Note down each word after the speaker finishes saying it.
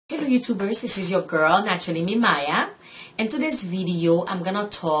Hello YouTubers, this is your girl Naturally Me Maya. In today's video I'm gonna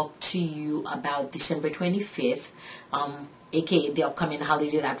talk to you about December 25th, aka the upcoming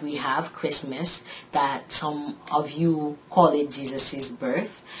holiday that we have, Christmas, that some of you call it Jesus'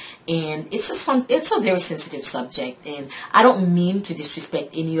 birth. And it's a very sensitive subject, and I don't mean to disrespect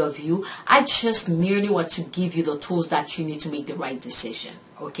any of you. I just merely want to give you the tools that you need to make the right decision.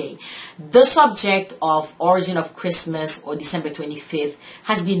 Okay, the subject of origin of Christmas or December 25th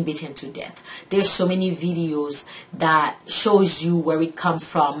has been beaten to death. There's so many videos that shows you where it come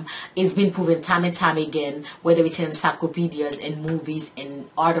from. It's been proven time and time again, whether it's in encyclopedias and movies and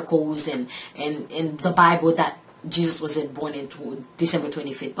articles and the Bible, that Jesus wasn't born in December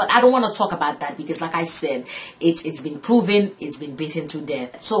 25th. But I don't want to talk about that because, like I said, it's been proven, it's been beaten to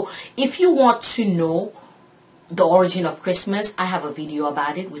death. So if you want to know the origin of Christmas, I have a video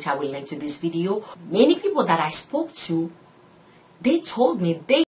about it, which I will link to this video. Many people that I spoke to, they told me they